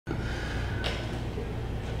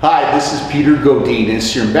Hi, this is Peter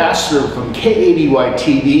Godinez, your ambassador from KADY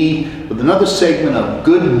TV with another segment of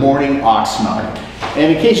Good Morning Oxnard.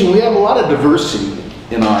 And occasionally we have a lot of diversity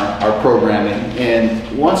in our programming,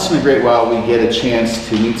 and once in a great while we get a chance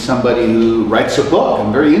to meet somebody who writes a book,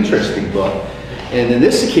 a very interesting book. And in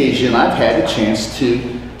this occasion I've had a chance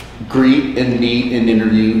to greet and meet and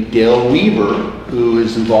interview Dale Weaver, who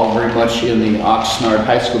is involved very much in the Oxnard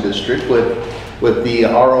High School District with the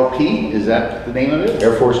ROP, is that the name of it?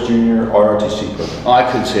 Air Force Junior ROTC program. Oh,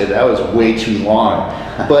 I couldn't say that was way too long.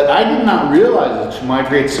 But I did not realize it, to my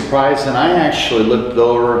great surprise, and I actually looked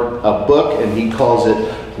over a book and he calls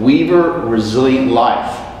it Weaver Resilient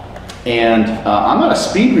Life. And I'm not a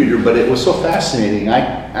speed reader, but it was so fascinating. I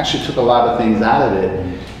actually took a lot of things out of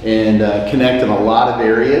it and connected a lot of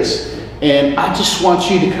areas. And I just want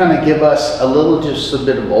you to kind of give us just a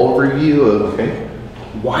bit of overview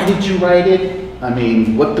of why did you write it? I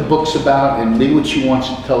mean, what the book's about, and maybe what you want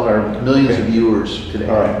to tell our millions of viewers today.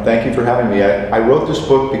 All right, thank you for having me. I wrote this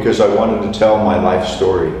book because I wanted to tell my life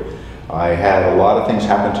story. I had a lot of things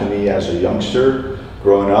happen to me as a youngster,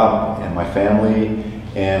 growing up, and my family,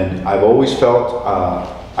 and I've always felt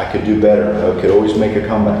I could do better. I could always make a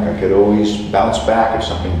comeback. I could always bounce back if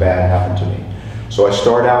something bad happened to me. So I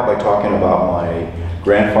start out by talking about my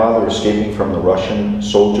grandfather escaping from the Russian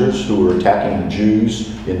soldiers who were attacking the Jews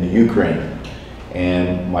in the Ukraine.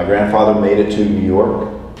 And my grandfather made it to New York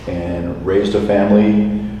and raised a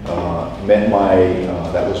family,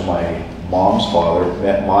 that was my mom's father,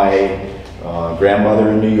 met my grandmother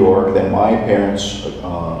in New York. Then my parents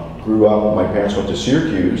grew up, my parents went to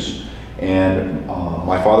Syracuse, and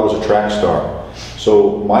my father was a track star.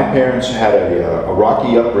 So my parents had a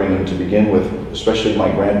rocky upbringing to begin with, especially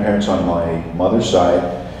my grandparents on my mother's side.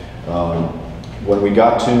 When we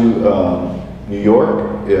got to New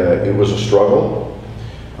York, it was a struggle.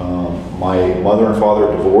 My mother and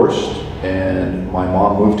father divorced, and my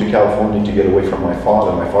mom moved to California to get away from my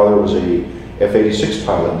father. My father was a F-86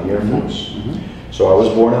 pilot in the Air Force. So I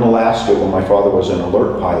was born in Alaska when my father was an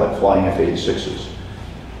alert pilot flying F-86s.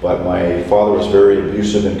 But my father was very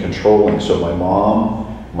abusive and controlling, so my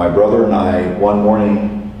mom, my brother and I, one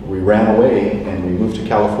morning, we ran away and we moved to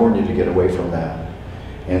California to get away from that.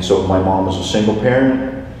 And so my mom was a single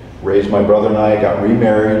parent, raised my brother and I, got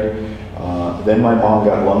remarried. Then my mom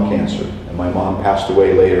got lung cancer, and my mom passed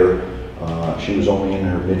away later. She was only in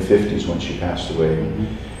her mid-50s when she passed away.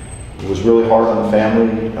 It was really hard on the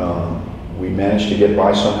family. We managed to get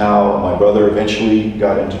by somehow. My brother eventually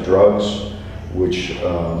got into drugs, which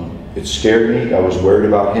it scared me. I was worried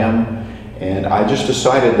about him. And I just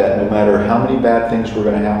decided that no matter how many bad things were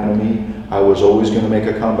going to happen to me, I was always going to make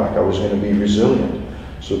a comeback. I was going to be resilient.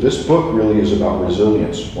 So this book really is about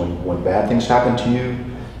resilience. When bad things happen to you,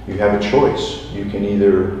 you have a choice. You can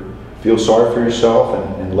either feel sorry for yourself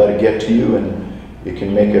and let it get to you, and it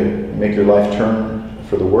can make your life turn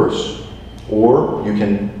for the worse, or you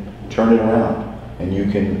can turn it around and you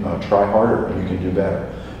can try harder and you can do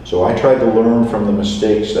better. So I tried to learn from the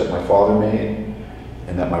mistakes that my father made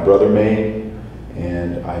and that my brother made,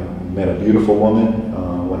 and I met a beautiful woman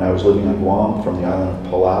when I was living on Guam from the island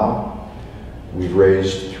of Palau. We've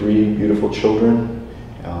raised 3 beautiful children.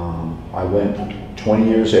 I went 20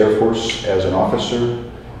 years Air Force as an officer,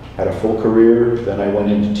 had a full career. Then I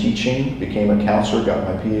went into teaching, became a counselor, got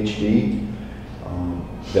my PhD.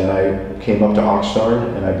 Then I came up to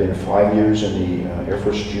Oxnard, and I've been 5 years in the Air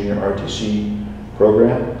Force Junior ROTC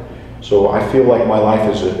program. So I feel like my life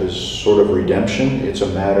is sort of redemption. It's a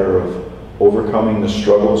matter of overcoming the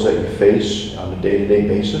struggles that you face on a day-to-day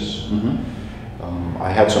basis. I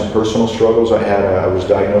had some personal struggles. I was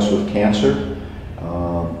diagnosed with cancer.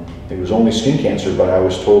 It was only skin cancer, but I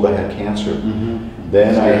was told I had cancer.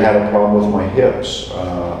 Then I had a problem with my hips.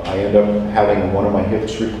 I ended up having one of my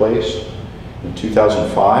hips replaced in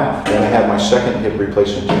 2005. Then I had my second hip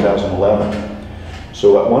replaced in 2011.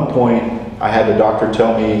 So at one point, I had the doctor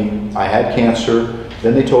tell me I had cancer.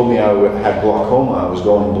 Then they told me I had glaucoma. I was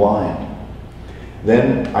going blind.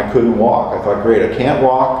 Then I couldn't walk. I thought, great, I can't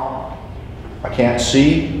walk, I can't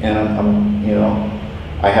see, and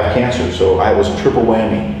I have cancer. So I was a triple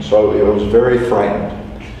whammy. So I was very frightened.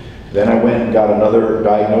 Then I went and got another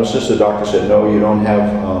diagnosis. The doctor said, no, you don't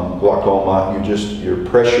have glaucoma. Your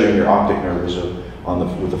pressure in your optic nerve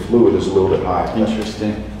with the fluid is a little bit high.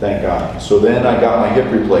 Interesting. Thank God. So then I got my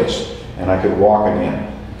hip replaced and I could walk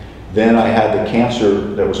again. Then I had the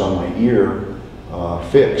cancer that was on my ear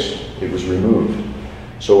fixed. It was removed.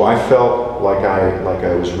 So I felt like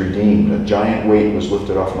I was redeemed. A giant weight was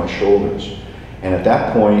lifted off my shoulders. And at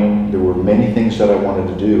that point, there were many things that I wanted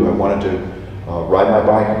to do. I wanted to ride my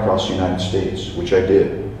bike across the United States, which I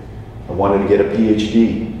did. I wanted to get a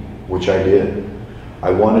PhD. which I did. I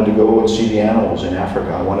wanted to go and see the animals in Africa.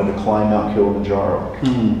 I wanted to climb Mount Kilimanjaro,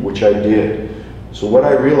 which I did. So what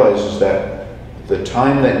I realized is that the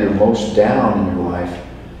time that you're most down in your life,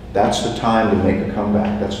 that's the time to make a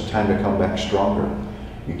comeback. That's the time to come back stronger.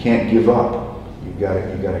 You can't give up. You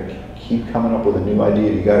gotta keep coming up with a new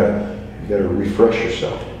idea. You gotta refresh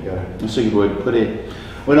yourself. That's a good way to put it.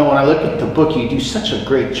 Well, when I look at the book, you do such a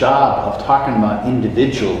great job of talking about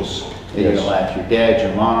individuals in your life, your dad,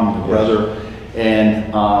 your mom, your brother.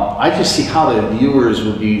 And I just see how the viewers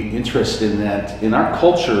would be interested in that. In our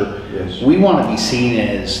culture, we want to be seen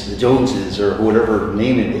as the Joneses or whatever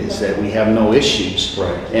name it is, that we have no issues.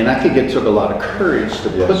 Right. And I think it took a lot of courage to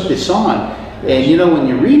put this on. And you know, when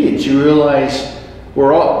you read it, you realize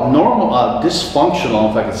we're all normal,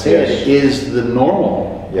 dysfunctional, if I could say it, is the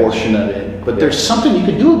normal portion of it. But there's something you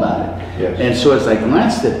can do about it. And so as I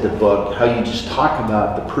glanced at the book, how you just talk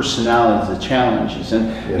about the personalities, the challenges,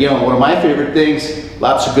 and you know, one of my favorite things,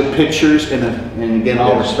 lots of good pictures, and again,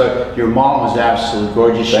 all respect, your mom was absolutely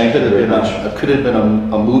gorgeous. She could have been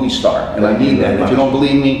a movie star, and I mean that. If you don't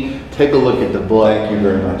believe me, take a look at the book. Thank you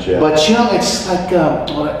very much. But you know, it's like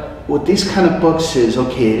what these kind of books is,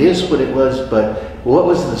 okay, it is what it was, but what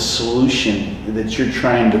was the solution that you're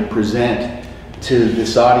trying to present to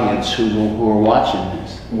this audience who are watching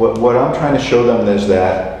this? What I'm trying to show them is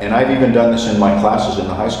that, and I've even done this in my classes in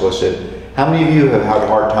the high school, I said, how many of you have had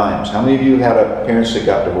hard times? How many of you had parents that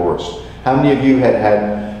got divorced? How many of you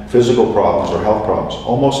had physical problems or health problems?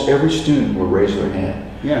 Almost every student will raise their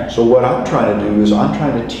hand. So what I'm trying to do is I'm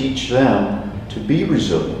trying to teach them to be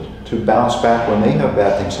resilient, to bounce back when they have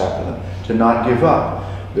bad things happen to them, to not give up.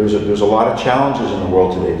 There's a lot of challenges in the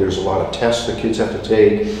world today. There's a lot of tests that kids have to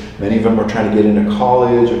take. Many of them are trying to get into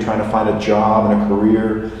college or trying to find a job and a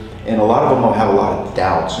career. And a lot of them have a lot of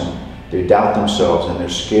doubts, and they doubt themselves and they're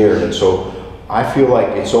scared. And so I feel like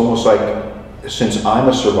it's almost like, since I'm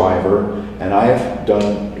a survivor and I've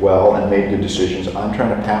done well and made good decisions, I'm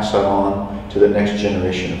trying to pass that on to the next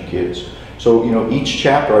generation of kids. So, you know, each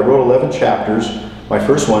chapter, I wrote 11 chapters. My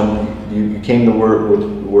first one, you came to with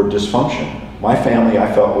the word dysfunction. My family,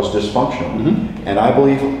 I felt, was dysfunctional, and I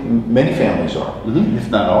believe many families are, if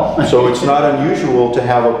not all. So it's not unusual to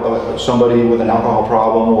have somebody with an alcohol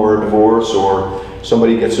problem or a divorce, or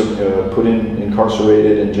somebody gets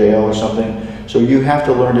incarcerated in jail or something. So you have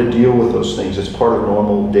to learn to deal with those things. It's part of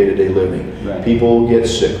normal day-to-day living. Right. People get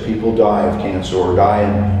sick, people die of cancer or die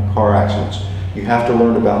in car accidents. You have to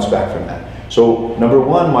learn to bounce back from that. So number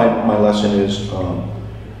one, my lesson is,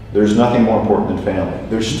 there's nothing more important than family.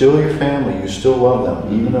 They're still your family. You still love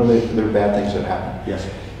them, even though there are bad things that happen. Yes.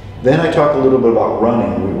 Then I talk a little bit about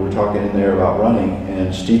running. We were talking in there about running,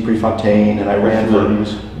 and Steve Prefontaine, and I ran for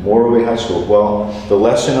Moroway High School. Well, the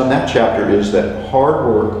lesson on that chapter is that hard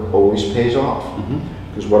work always pays off.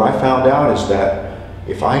 Because what I found out is that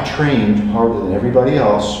if I trained harder than everybody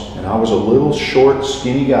else, and I was a little short,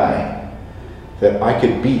 skinny guy, that I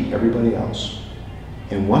could beat everybody else.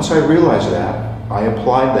 And once I realized that, I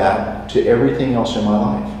applied that to everything else in my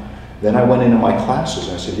life. Then I went into my classes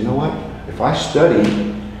and I said, you know what? If I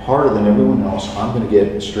study harder than everyone else, I'm going to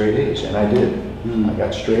get straight A's. And I did. I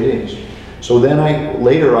got straight A's. So then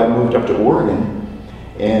later I moved up to Oregon,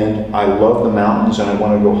 and I love the mountains and I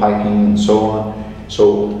want to go hiking and so on.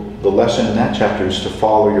 So the lesson in that chapter is to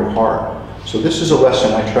follow your heart. So this is a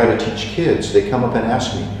lesson I try to teach kids. They come up and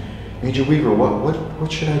ask me, Major Weaver,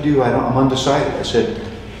 what should I do? I'm undecided. I said,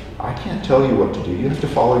 I can't tell you what to do. You have to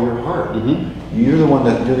follow your heart. You're the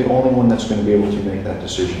only one that's going to be able to make that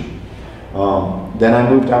decision. Then I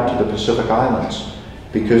moved out to the Pacific Islands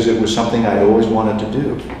because it was something I'd always wanted to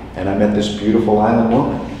do. And I met this beautiful island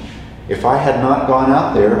woman. If I had not gone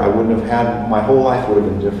out there, I wouldn't have had, my whole life would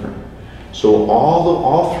have been different. So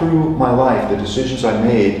all through my life, the decisions I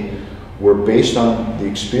made were based on the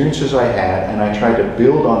experiences I had, and I tried to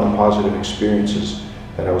build on the positive experiences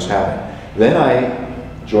that I was having. Then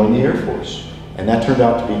I joined the Air Force, and that turned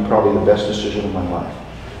out to be probably the best decision of my life,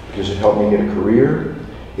 because it helped me get a career,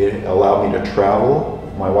 it allowed me to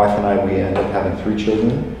travel. My wife and I, we ended up having 3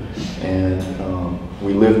 children, and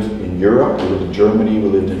we lived in Europe, we lived in Germany, we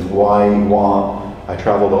lived in Hawaii, Guam. I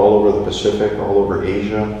traveled all over the Pacific, all over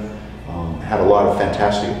Asia, had a lot of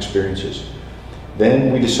fantastic experiences.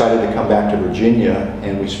 Then we decided to come back to Virginia,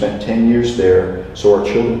 and we spent 10 years there so our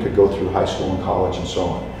children could go through high school and college and so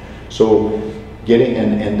on. So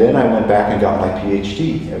and then I went back and got my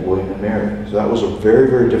PhD at William & Mary. So that was a very,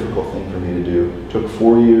 very difficult thing for me to do. It took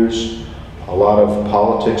 4 years, a lot of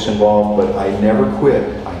politics involved, but I never quit.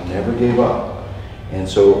 I never gave up. And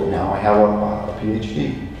so now I have a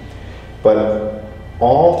PhD. But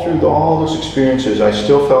all through all those experiences, I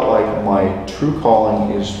still felt like my true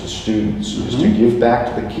calling is the students, is to give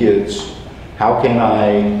back to the kids. How can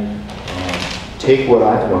I take what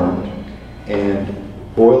I've learned and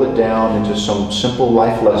boil it down into some simple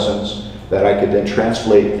life lessons that I could then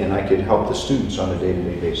translate and I could help the students on a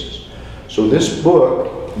day-to-day basis. So this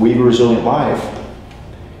book, Weaver Resilient Life,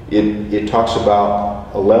 it talks about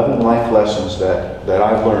 11 life lessons that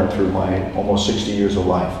I've learned through my almost 60 years of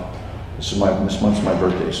life. This month's my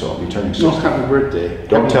birthday, so I'll be turning 60. No, happy birthday.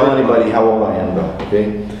 Don't tell anybody how old I am, though,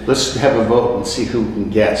 okay? Let's have a vote and see who can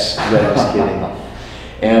guess. No, I was kidding.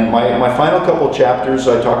 And my final couple chapters,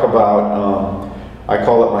 I talk about, I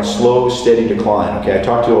call it my slow, steady decline. Okay, I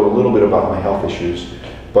talked to you a little bit about my health issues,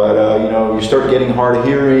 but you know, you start getting hard of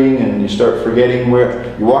hearing, and you start forgetting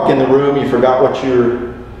where you walk in the room, you forgot what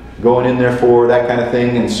you're going in there for, that kind of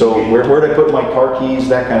thing. And so, where did I put my car keys,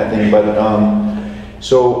 that kind of thing. But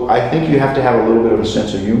so I think you have to have a little bit of a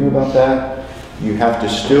sense of humor about that. You have to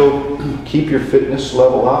still keep your fitness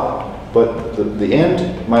level up. But the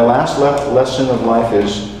end, my last lesson of life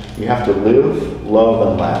is you have to live, love,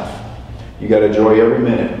 and laugh. You got to enjoy every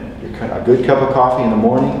minute. A good cup of coffee in the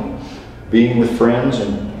morning, being with friends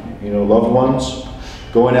and loved ones,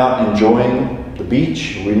 going out and enjoying the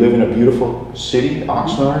beach. We live in a beautiful city,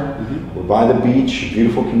 Oxnard. We're by the beach,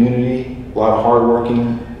 beautiful community, a lot of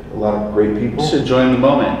hardworking, a lot of great people. Just enjoying the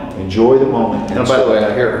moment. Enjoy the moment. And by the way,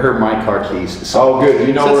 I heard my car keys. So good.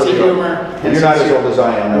 You know where you're not as old as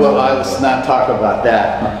I am. Well, let's not talk about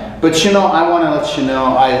that. But I want to let you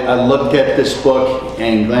know, I looked at this book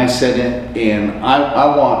and glanced at it, and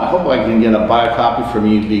I hope I can buy a copy from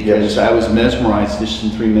you, because I was mesmerized just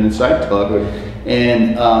in 3 minutes I took.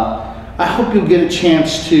 And I hope you'll get a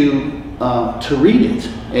chance to read it.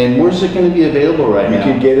 And where's it going to be available right now? You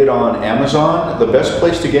can get it on Amazon. The best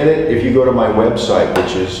place to get it, if you go to my website,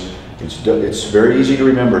 which is, it's very easy to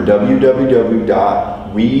remember,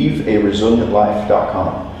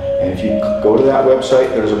 www.weavearesilientlife.com. And if you go to that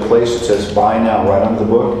website, there's a place that says buy now right under the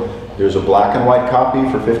book. There's a black and white copy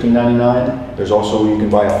for $15.99. There's also, you can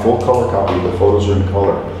buy a full color copy. The photos are in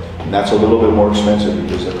color. And that's a little bit more expensive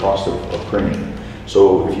because of the cost of printing.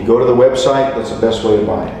 So if you go to the website, that's the best way to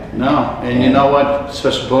buy it. No, and you know what?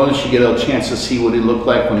 Special bonus, you get a chance to see what he looked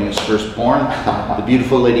like when he was first born. The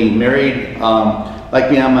beautiful lady he married.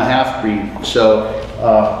 Like me, I'm a half-breed, so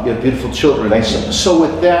you have beautiful children. Thanks. So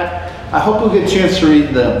with that, I hope you'll get a chance to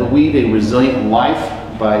read the Weave, A Resilient Life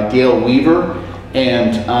by Dale Weaver.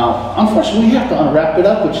 And unfortunately, we have to wrap it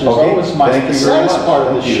up, which is always my saddest part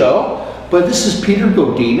of the show. But this is Peter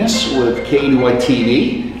Godinez with KNY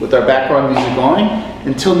TV with our background music going.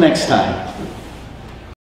 Until next time.